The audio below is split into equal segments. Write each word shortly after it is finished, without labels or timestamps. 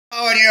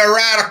calling you a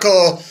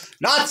radical.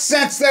 Not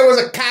since there was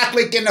a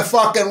Catholic in the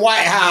fucking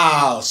White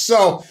House.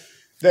 So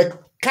the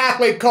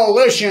Catholic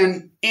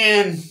Coalition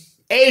in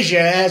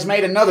Asia has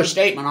made another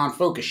statement on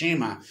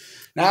Fukushima.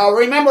 Now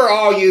remember,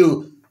 all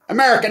you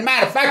American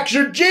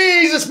manufactured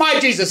Jesus, my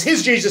Jesus,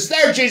 his Jesus,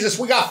 their Jesus.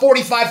 We got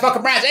 45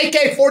 fucking brands,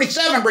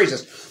 AK-47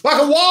 Jesus.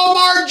 Fucking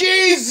Walmart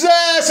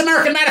Jesus,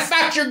 American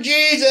manufactured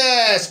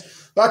Jesus.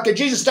 Fucking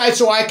Jesus died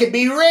so I could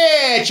be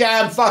rich.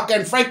 I'm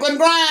fucking Franklin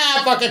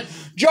Graham, fucking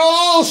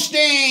Joel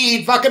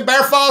Osteen, fucking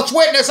Bear Falls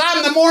Witness.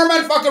 I'm the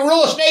Mormon fucking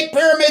real estate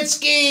pyramid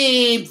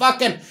scheme.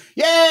 Fucking,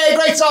 yay,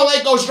 Great Salt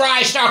Lake goes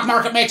dry. Stock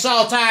market makes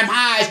all-time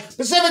highs.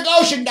 Pacific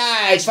Ocean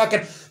dies.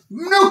 Fucking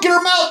nuclear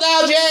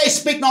meltdowns. Yay,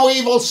 speak no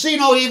evil, see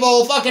no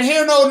evil. Fucking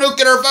hear no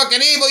nuclear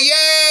fucking evil.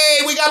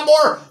 Yay, we got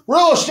more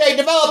real estate.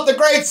 Develop the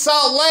Great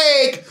Salt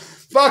Lake.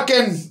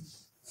 Fucking...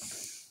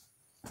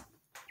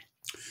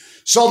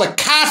 So the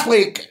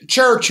Catholic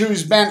Church,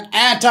 who's been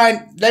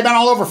they've been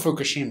all over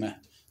Fukushima.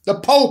 The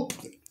Pope.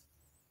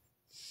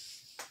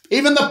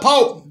 Even the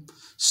Pope.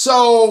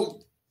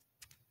 So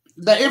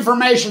the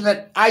information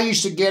that I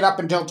used to get up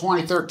until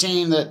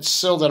 2013 that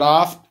sealed it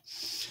off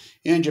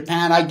in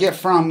Japan, I get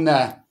from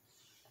the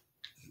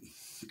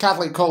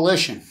Catholic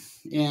Coalition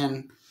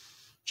in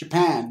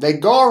Japan. They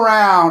go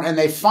around and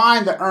they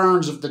find the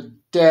urns of the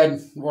dead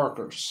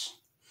workers.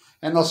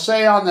 And they'll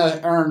say on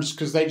the urns,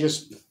 because they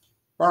just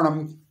burn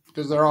them,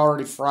 because they're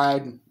already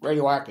fried and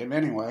radioactive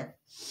anyway.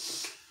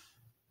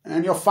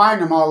 And you'll find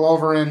them all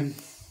over in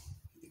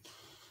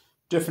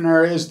different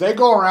areas. They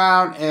go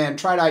around and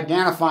try to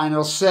identify, and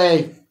it'll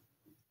say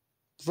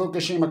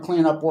Fukushima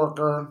cleanup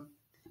worker,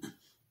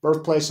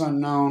 birthplace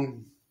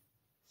unknown,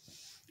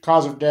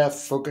 cause of death,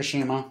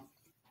 Fukushima,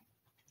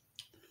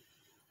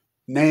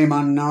 name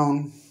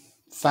unknown,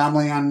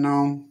 family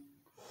unknown,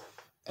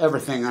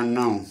 everything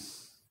unknown.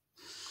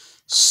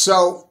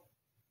 So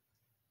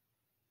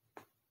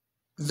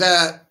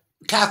the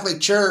Catholic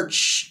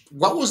Church,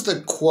 what was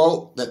the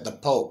quote that the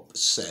Pope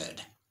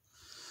said?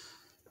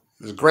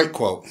 It was a great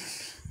quote.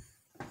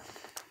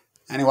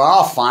 Anyway,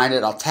 I'll find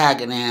it. I'll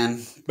tag it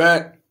in.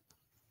 But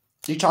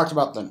he talked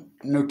about the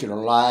nuclear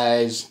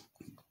lies,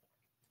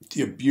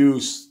 the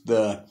abuse,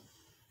 the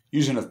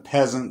using of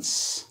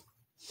peasants,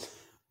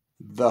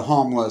 the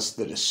homeless,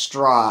 the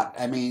distraught.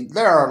 I mean,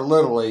 there are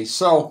literally...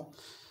 So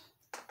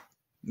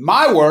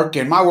my work,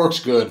 and my work's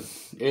good,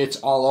 it's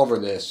all over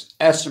this,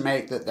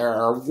 estimate that there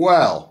are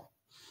well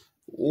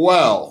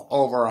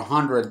over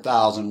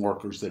 100,000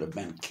 workers that have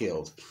been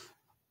killed.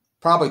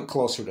 Probably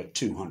closer to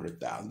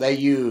 200,000. They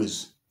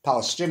use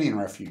Palestinian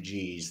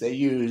refugees. They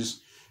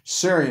use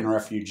Syrian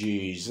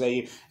refugees.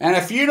 And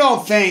if you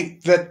don't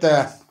think that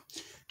the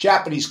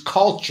Japanese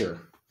culture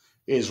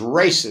is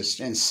racist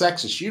and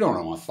sexist, you don't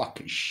know a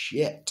fucking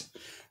shit.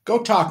 Go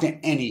talk to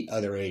any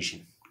other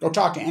Asian. Go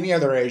talk to any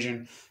other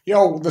Asian. You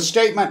know, the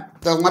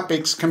statement the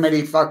Olympics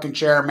committee fucking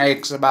chair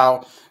makes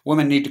about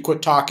women need to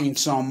quit talking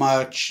so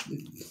much,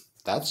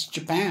 that's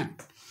Japan.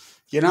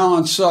 You know,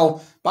 and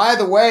so, by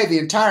the way, the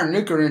entire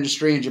nuclear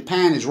industry in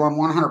Japan is run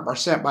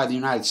 100% by the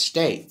United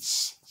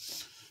States.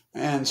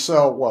 And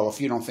so, well, if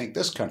you don't think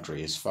this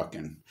country is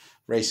fucking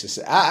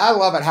racist, I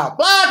love it how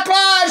Black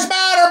Lives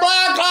Matter,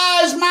 Black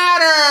Lives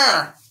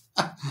Matter!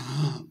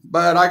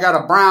 But I got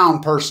a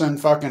brown person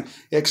fucking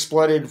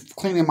exploited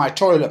cleaning my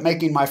toilet,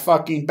 making my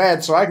fucking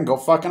bed so I can go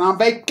fucking on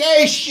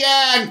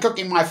vacation,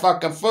 cooking my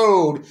fucking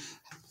food.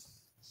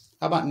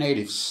 How about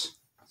natives?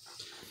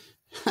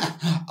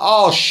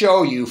 I'll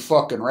show you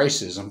fucking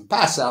racism.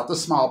 Pass out the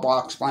small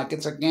box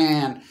blankets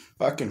again.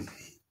 Fucking.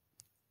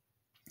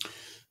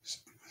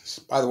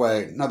 By the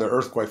way, another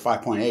earthquake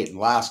 5.8 in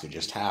Alaska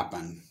just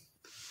happened.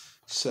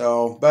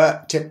 So,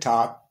 but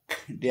TikTok,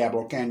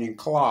 Diablo Canyon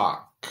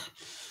clock.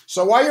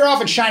 So while you're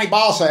off in shiny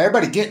ball side,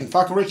 everybody getting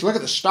fucking rich. Look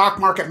at the stock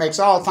market makes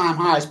all-time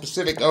highs.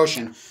 Pacific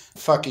Ocean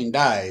fucking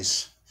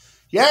dies.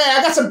 Yeah,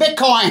 I got some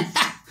Bitcoin.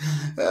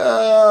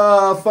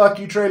 Fuck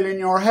you trading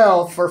your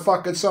health for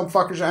fucking some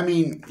fuckers. I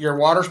mean, your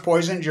water's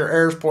poisoned, your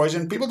air's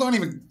poisoned. People don't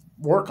even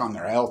work on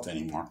their health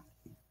anymore.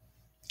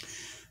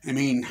 I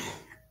mean,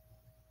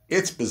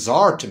 it's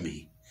bizarre to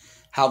me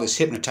how this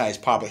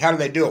hypnotized public. How do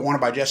they do it? One,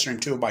 by gesturing,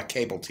 two, by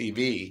cable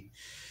TV.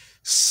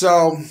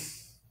 So,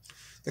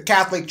 the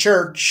Catholic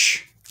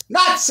Church...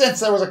 Not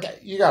since there was a...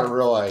 You got to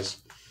realize,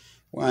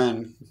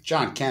 when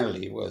John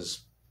Kennedy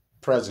was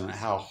president,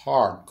 how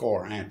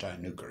hardcore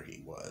anti-nuclear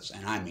he was.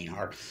 And I mean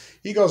hard.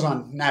 He goes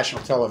on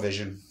national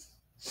television.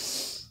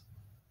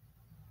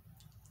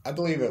 I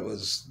believe it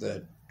was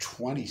the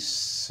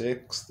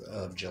 26th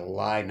of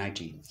July,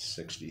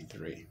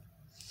 1963.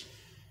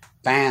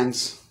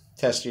 Bans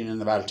testing in the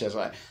Nevada test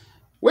site.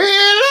 We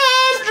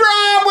love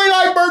Trump! We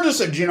like Burgess!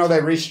 Do you know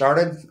they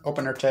restarted?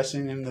 Open their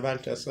testing in the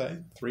Nevada test site?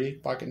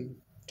 3 fucking...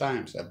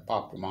 times that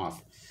popped them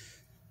off.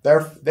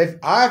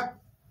 I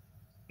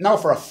know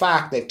for a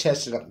fact they've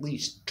tested at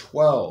least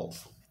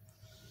 12.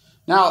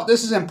 Now,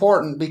 this is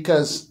important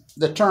because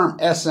the term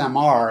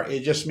SMR,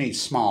 it just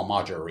means small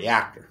modular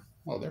reactor.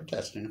 Well, they're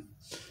testing them.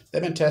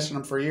 They've been testing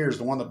them for years.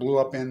 The one that blew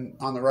up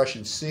on the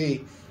Russian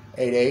Sea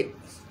 8/8.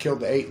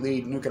 Killed the 8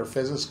 lead nuclear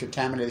physicists,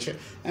 contaminated shit.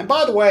 And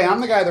by the way,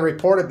 I'm the guy that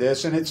reported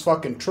this, and it's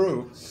fucking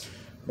true.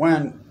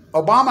 When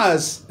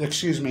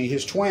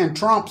his twin,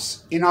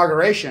 Trump's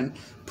inauguration,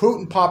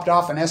 Putin popped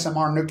off an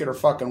SMR nuclear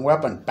fucking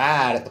weapon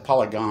bad at the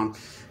Polygon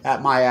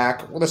at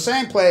Mayak. Well, the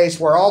same place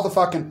where all the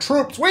fucking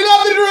troops, we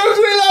love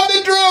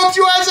the troops,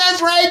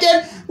 USS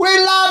Reagan, we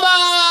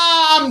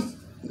love them!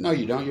 No,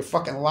 you don't. You're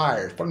fucking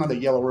liars. Put another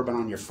yellow ribbon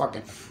on your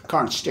fucking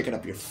car and stick it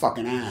up your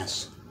fucking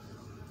ass.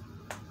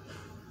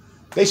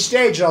 They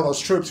staged all those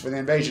troops for the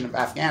invasion of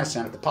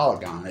Afghanistan at the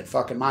Polygon, at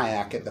fucking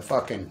Mayak, at the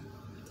fucking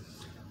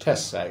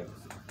test site.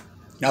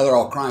 Now they're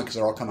all crying because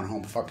they're all coming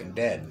home fucking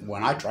dead.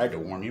 When I tried to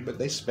warn you, but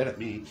they spit at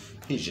me.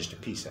 He's just a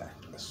peace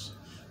activist.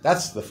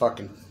 That's the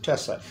fucking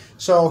test site.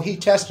 So he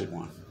tested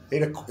one.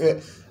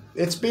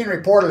 It's being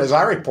reported, as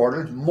I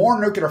reported, more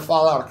nuclear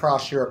fallout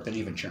across Europe than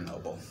even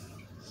Chernobyl.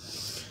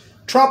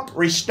 Trump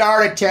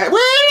restarted test. We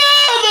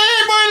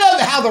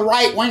love it! How the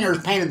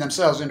right-wingers painted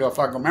themselves into a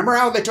fucking... Remember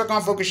how they took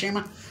on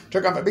Fukushima?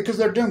 Because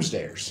they're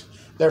doomsdayers.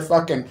 They're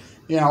fucking...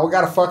 we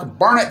got to fucking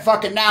burn it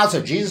fucking down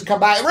so Jesus come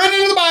back. Written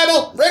into the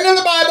Bible! Written in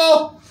the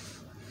Bible!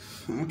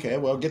 Okay,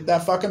 well, get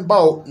that fucking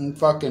boat and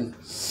fucking...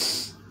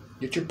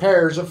 Get your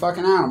pairs of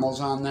fucking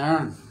animals on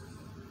there.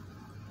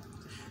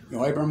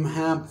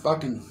 Abraham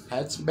fucking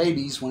had some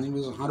babies when he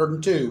was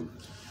 102.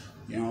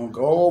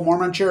 Go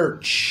Mormon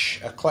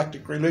church.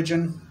 Eclectic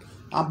religion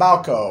on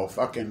Balco.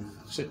 Fucking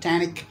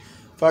satanic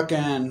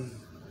fucking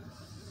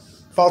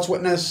false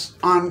witness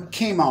on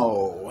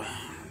chemo.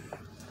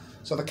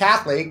 So the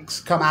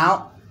Catholics come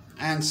out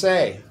and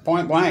say,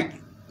 point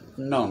blank,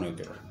 no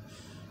nuclear.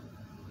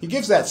 He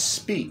gives that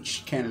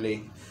speech,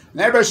 Kennedy. And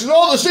everybody says,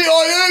 oh, the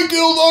CIA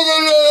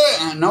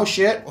killed... No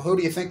shit. Well, who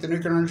do you think the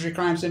Nuclear Energy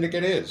Crime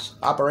Syndicate is?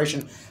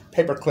 Operation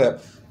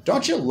Paperclip.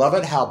 Don't you love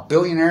it how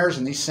billionaires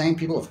and these same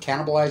people have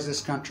cannibalized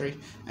this country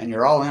and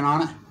you're all in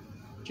on it?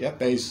 Jeff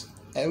Bezos,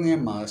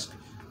 Elon Musk,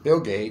 Bill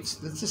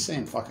Gates. It's the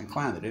same fucking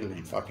clan that did it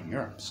in fucking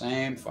Europe.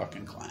 Same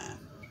fucking clan.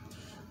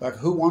 Like,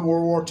 who won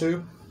World War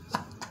II?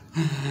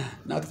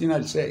 Not the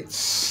United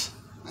States.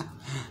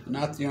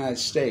 Not the United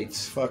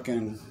States.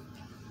 Fucking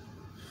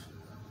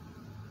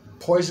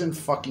poison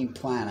fucking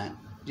planet.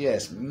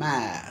 Yes,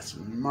 mass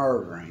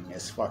murdering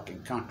this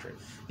fucking country.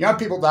 You know how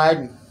people died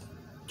in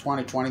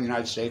 2020 in the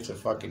United States of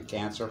fucking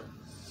cancer?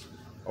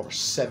 Over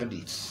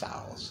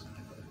 70,000.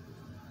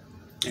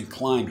 And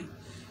climbing.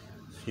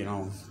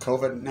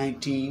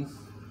 COVID-19,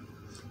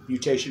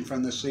 mutation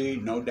from the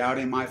seed, no doubt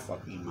in my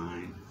fucking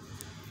mind.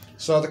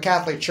 So the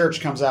Catholic Church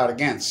comes out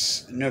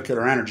against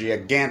nuclear energy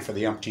again for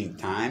the umpteenth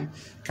time.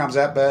 Comes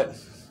out, but,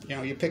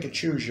 you pick and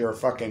choose your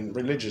fucking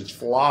religion's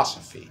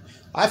philosophy.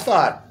 I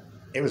thought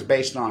it was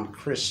based on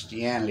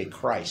Christianity,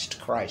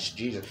 Christ,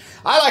 Jesus.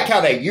 I like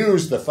how they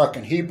use the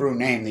fucking Hebrew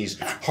name, these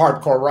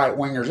hardcore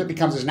right-wingers. It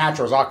becomes as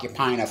natural as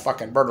occupying a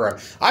fucking bird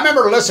refuge. I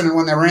remember listening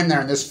when they were in there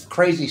and this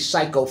crazy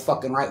psycho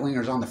fucking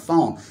right-wingers on the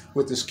phone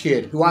with this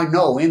kid who I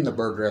know in the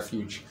bird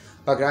refuge.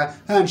 Okay,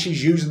 and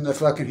she's using the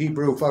fucking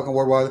Hebrew fucking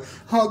word.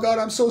 Oh, God,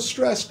 I'm so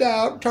stressed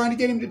out trying to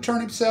get him to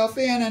turn himself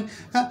in, and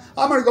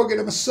I'm going to go get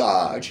a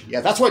massage. Yeah,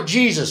 that's what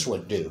Jesus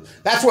would do.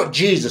 That's what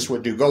Jesus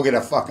would do, go get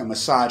a fucking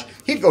massage.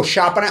 He'd go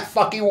shopping at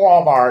fucking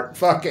Walmart.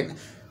 Fucking,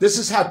 this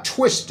is how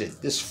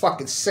twisted this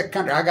fucking sick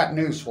country. I got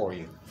news for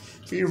you.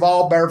 If you've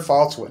all bared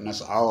false witness,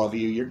 all of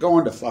you, you're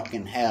going to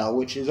fucking hell,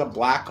 which is a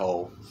black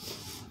hole.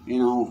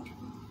 Einsteinium,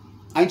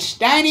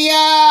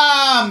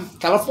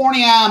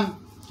 California.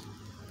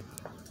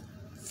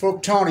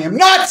 Futonium.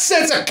 Not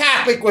since a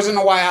Catholic was in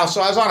the White House.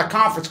 So I was on a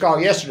conference call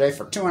yesterday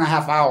for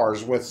 2.5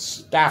 hours with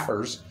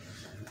staffers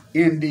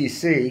in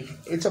D.C.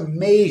 It's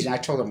amazing. I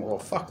told them, well,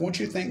 fuck, won't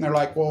you think? And they're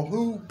like, well,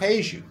 who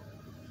pays you?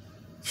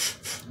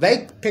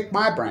 They pick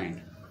my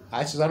brain.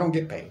 I says, I don't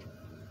get paid.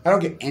 I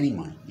don't get any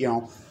money.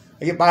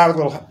 I get by with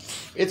a little...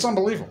 It's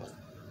unbelievable.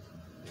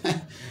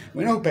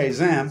 We know who pays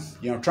them.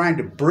 Trying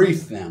to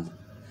brief them.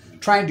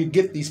 Trying to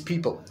get these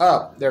people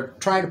up. They're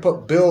trying to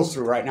put bills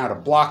through right now to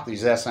block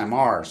these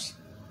SMRs.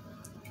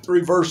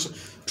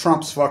 Reverse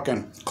Trump's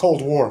fucking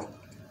Cold War.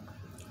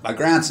 My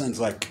grandson's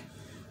like,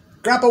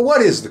 Grandpa,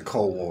 what is the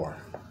Cold War?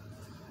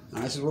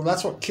 And I said, well,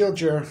 that's what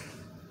killed your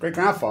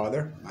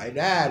great-grandfather, my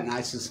dad. And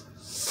I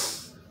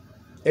says,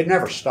 it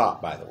never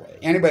stopped, by the way.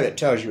 Anybody that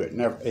tells you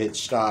it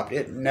stopped,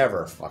 it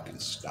never fucking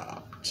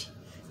stopped.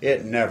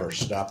 It never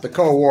stopped. The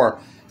Cold War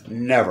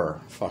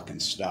never fucking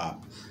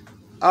stopped.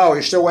 Oh,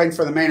 you're still waiting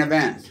for the main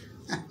event.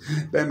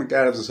 Ben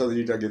McAdams of Southern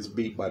Utah gets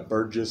beat by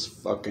Burgess,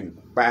 fucking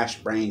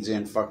bashed brains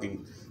in,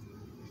 fucking...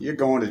 You're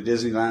going to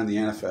Disneyland and the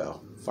NFL.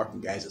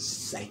 Fucking guy's a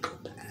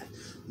psychopath.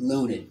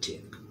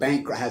 Lunatic.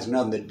 Bankrupt. Has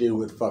nothing to do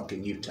with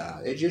fucking Utah.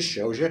 It just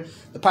shows you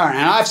the power.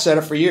 And I've said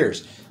it for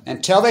years.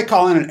 Until they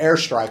call in an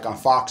airstrike on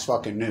Fox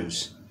fucking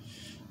News.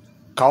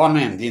 Call them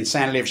in. The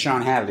insanity of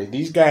Sean Hannity.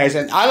 These guys,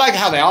 and I like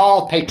how they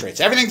all patriots.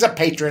 Everything's a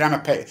patriot. I'm a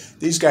patriot.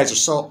 These guys are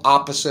so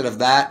opposite of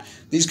that.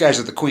 These guys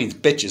are the queen's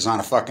bitches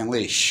on a fucking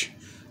leash.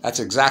 That's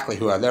exactly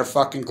who they're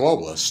fucking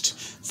globalist.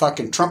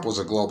 Fucking Trump was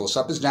a globalist.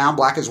 Up is down,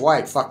 black is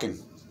white. Fucking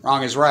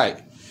wrong is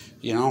right.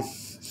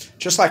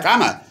 Just like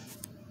I'm a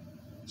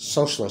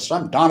socialist.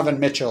 I'm Donovan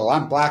Mitchell.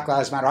 I'm Black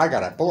Lives Matter. I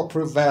got a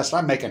bulletproof vest.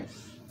 I'm making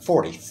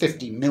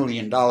 $40-50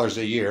 million a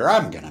year.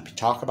 I'm going to be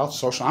talking about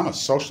social. I'm a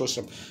socialist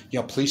of,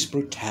 police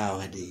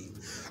brutality.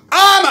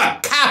 I'm a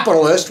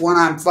capitalist when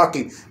I'm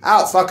fucking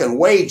out fucking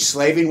wage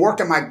slaving,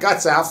 working my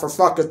guts out for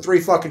fucking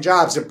 3 fucking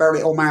jobs that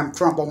barely, oh my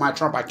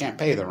Trump, I can't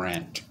pay the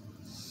rent.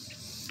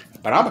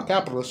 But I'm a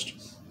capitalist.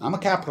 I'm a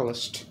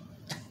capitalist.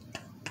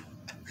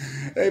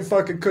 They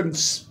fucking couldn't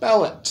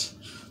spell it.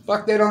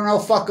 Fuck, they don't know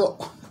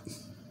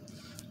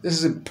This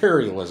is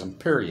imperialism,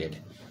 period.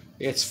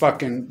 It's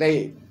fucking,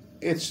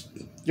 it's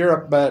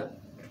Europe, but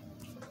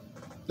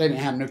they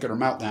didn't have nuclear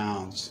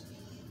meltdowns.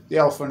 The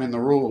elephant in the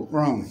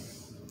room.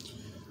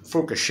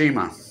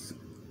 Fukushima,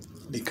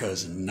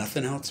 because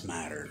nothing else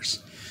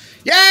matters.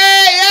 Yay!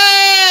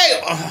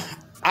 Yay!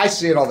 I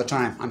see it all the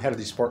time. I'm head of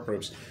these support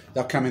groups.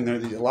 They'll come in there,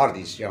 a lot of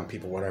these young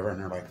people, whatever, and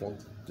they're like, well,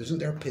 isn't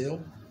there a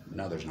pill?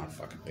 No, there's not a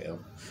fucking pill.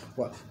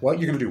 What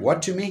you're going to do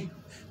what to me?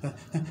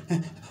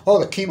 Oh,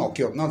 the chemo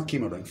killed. No, the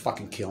chemo didn't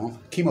fucking kill him.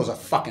 Chemo's a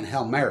fucking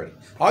Hail Mary.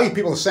 All you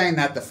people are saying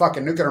that the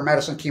fucking nuclear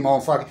medicine, chemo,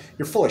 and fucking,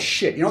 you're full of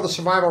shit. You know the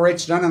survival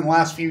rate's done in the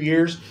last few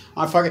years?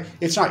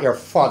 It's not your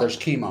father's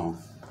chemo.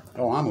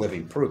 Oh, I'm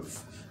living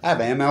proof. I have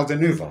AML de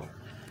novo,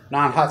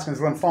 non-Hodgkin's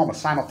lymphoma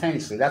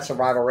simultaneously. That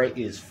survival rate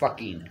is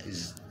pretty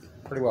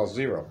well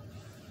 0.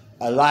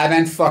 Alive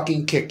and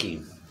fucking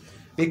kicking.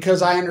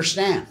 Because I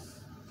understand.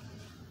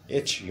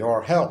 It's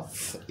your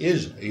health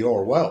is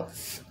your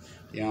wealth.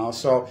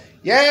 So,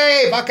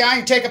 yay, Buckeye, I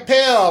can take a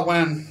pill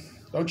when,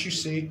 don't you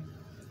see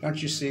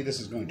this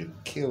is going to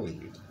kill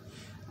you.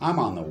 I'm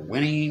on the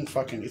winning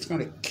fucking, it's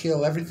going to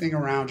kill everything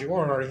around you,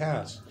 or it already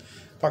has.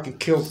 Fucking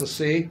kills the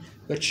sea,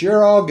 but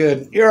you're all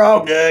good. You're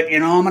all good.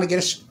 I'm going to get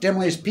a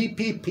stimulus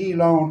PPP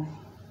loan.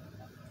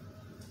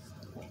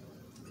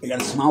 You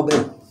got a small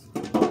bit.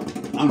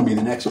 I'm going to be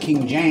the next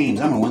King James.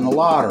 I'm going to win the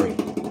lottery.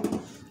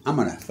 I'm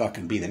going to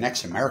fucking be the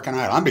next American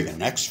Idol. I'm going to be the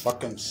next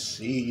fucking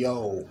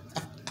CEO.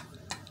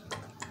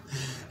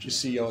 You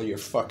see all your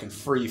fucking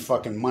free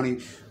fucking money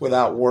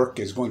without work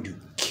is going to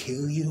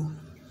kill you.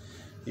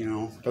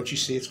 Don't you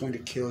see it's going to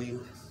kill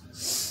you?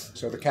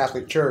 So the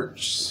Catholic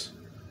Church,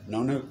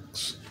 no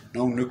nukes,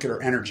 no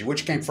nuclear energy.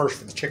 Which came first,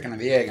 for the chicken or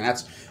the egg?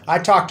 And I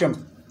talked to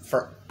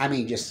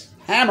him just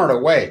hammered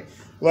away.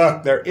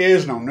 Look, there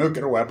is no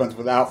nuclear weapons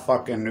without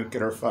fucking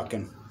nuclear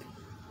fucking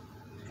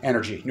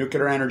energy.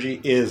 Nuclear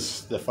energy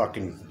is the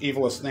fucking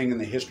evilest thing in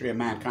the history of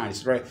mankind.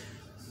 It's right.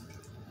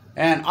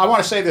 And I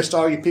want to say this to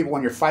all you people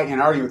when you're fighting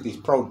and arguing with these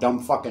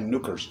pro-dumb fucking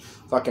nukers,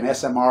 fucking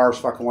SMRs,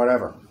 fucking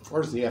whatever.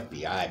 Where's the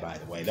FBI, by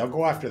the way? They'll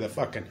go after the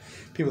fucking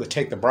people that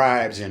take the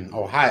bribes in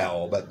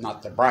Ohio, but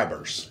not the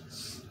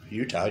bribers.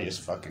 Utah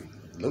just fucking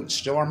loot,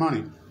 steal our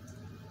money.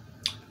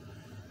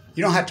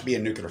 You don't have to be a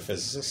nuclear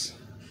physicist.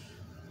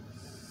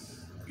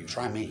 You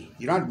try me.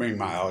 You don't have to be a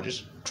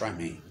biologist. Try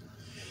me.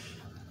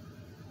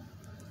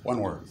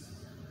 One word.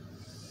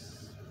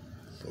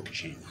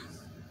 Fukushima.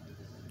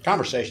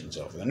 Conversation's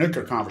over. The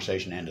nuclear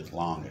conversation ended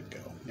long ago.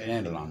 It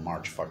ended on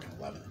March fucking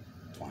 11th,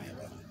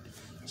 2011.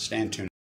 Stand tuned.